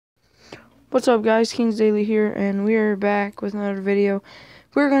What's up guys, Kings Daily here, and we are back with another video.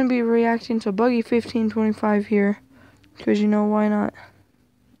 We're going to be reacting to buggy1525 here, because you know, why not?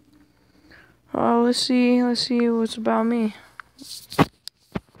 Let's see what's about me.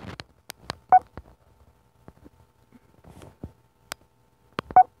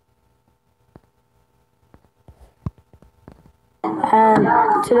 And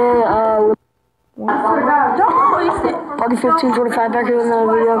today, buggy1525 back here with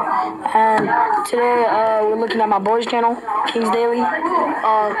another video. And today, we're looking at my boy's channel, Kings Daily.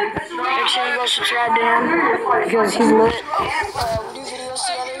 Make sure you go subscribe to him because he's lit. We do videos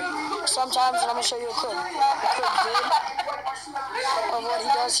together sometimes, and I'm gonna show you a quick vid of what he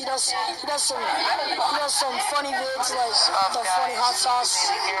does. He does some funny vids, like the funny hot sauce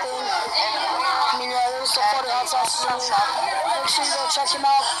thing. I mean, yeah, there's some funny hot sauces in there. Make sure you go check him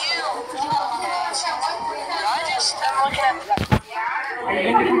out.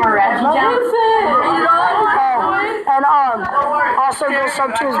 And also go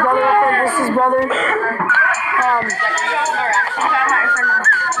sub to his brother. This is his brother. I'm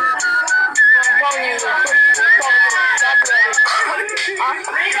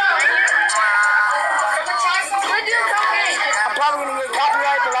probably gonna get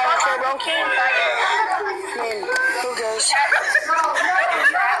copyright, but I don't care, bro. I mean, who cares?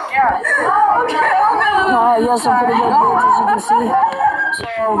 He has some pretty good videos, as you can see. So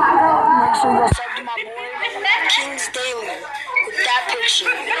make sure you go sub to my boy Kings Daily with that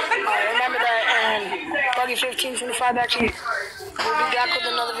picture. Remember that, and buggy1525 back here. We'll be back with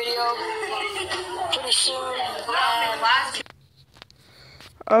another video pretty soon.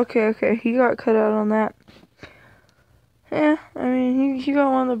 Okay, he got cut out on that. Yeah, I mean, he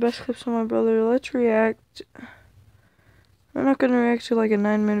got one of the best clips of my brother. Let's react. I'm not gonna react to like a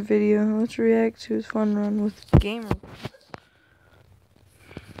 9-minute video. Let's react to his fun run with Gamer.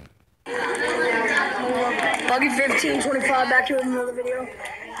 Buggy1525 back here with another video.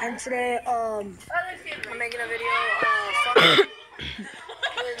 And today, I'm making a video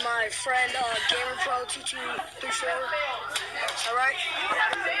with my friend Gamer Pro 2234. Alright?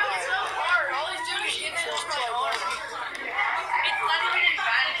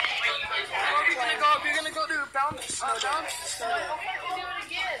 You're gonna go do bounce? No, bounce? Do it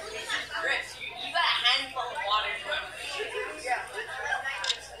again. Chris, you got a handful of water. Yeah.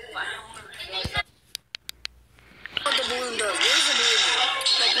 What the balloon does? Where's the balloon do?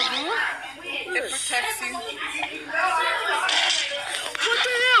 Like the balloon? It protects you. What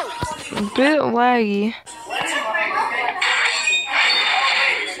the hell? A bit laggy.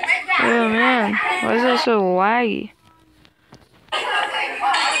 Oh man, why is that so laggy?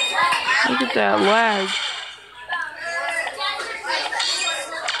 Look at that lag.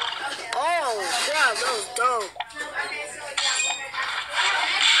 Oh, yeah, that was dope.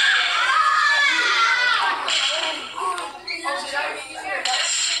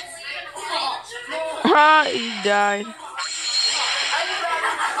 Ha, he died.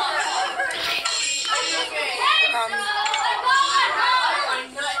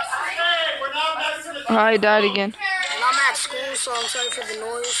 He died again. I'm at school, so I'm sorry for the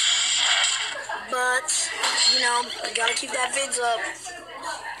noise. But, you know, I gotta keep that vids up.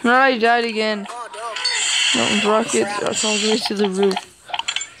 He died again. Oh, dope. That one's rocket. That's all the way to the roof.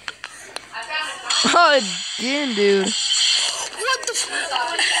 Oh, again, dude. What the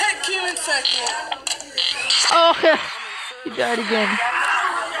heck? Give me a second. Oh, he died again.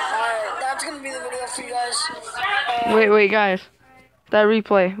 Alright, that's gonna be the video for you guys. Wait, guys. That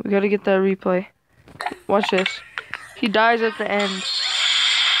replay. We gotta get that replay. Watch this. He dies at the end.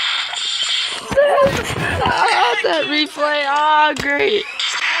 That replay. Oh, great.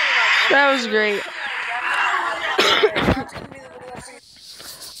 That was great.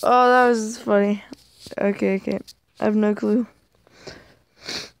 Oh, that was funny. Okay. I have no clue.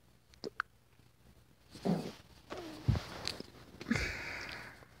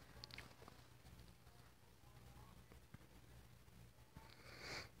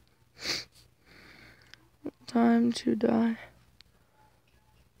 Time to die.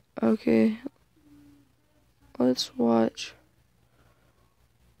 Okay. Let's watch.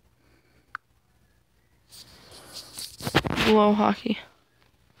 Blow hockey.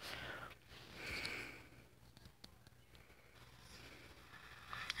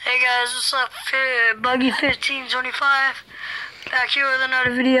 Hey guys, what's up? Buggy1525 back here with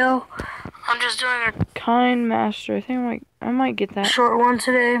another video. I'm just doing a Kind Master. I think I might get that. short one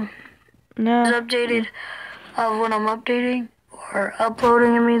today. No. It's updated of when I'm updating or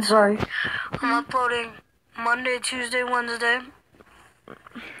uploading. I mean, sorry. I'm uploading Monday, Tuesday, Wednesday.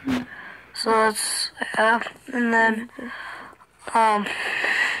 So that's and then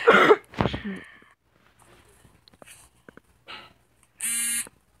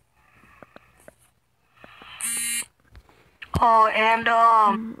Oh, and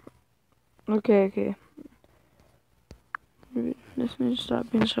Okay. This needs to stop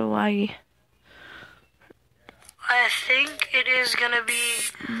being so laggy. I think it is gonna be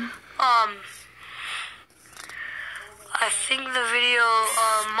I think the video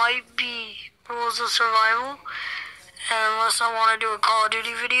might be rules of survival. And unless I want to do a Call of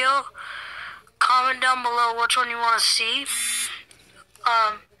Duty video, comment down below which one you want to see.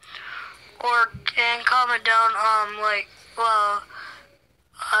 And comment down like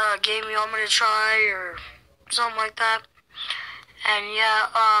game you want me to try or something like that. And yeah,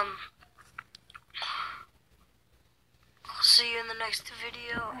 I'll see you in the next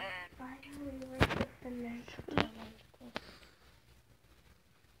video. And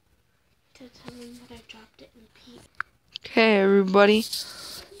to tell them that I dropped it in Pete. Okay, everybody.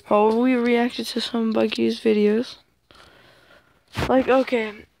 Well, we reacted to some Buggy's videos. Like,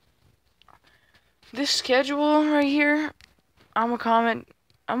 okay, this schedule right here, I'm gonna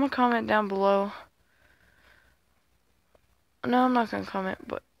comment down below. No, I'm not gonna comment,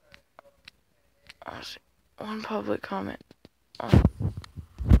 but I'll see. One public comment. Okay.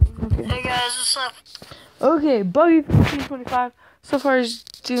 Hey guys, what's up? Okay, buggy1525. So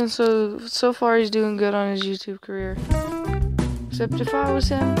far he's doing good on his YouTube career. Except if I was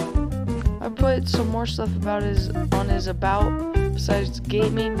him, I'd put some more stuff about on his about besides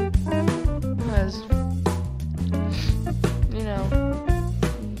gaming, because you know,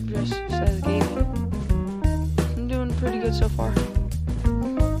 just says gaming. I'm doing pretty good so far.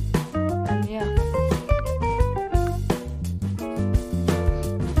 And yeah.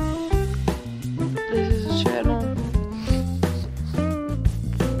 This is a channel.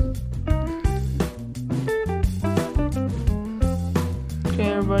 Okay,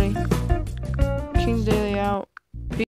 everybody. King's Daily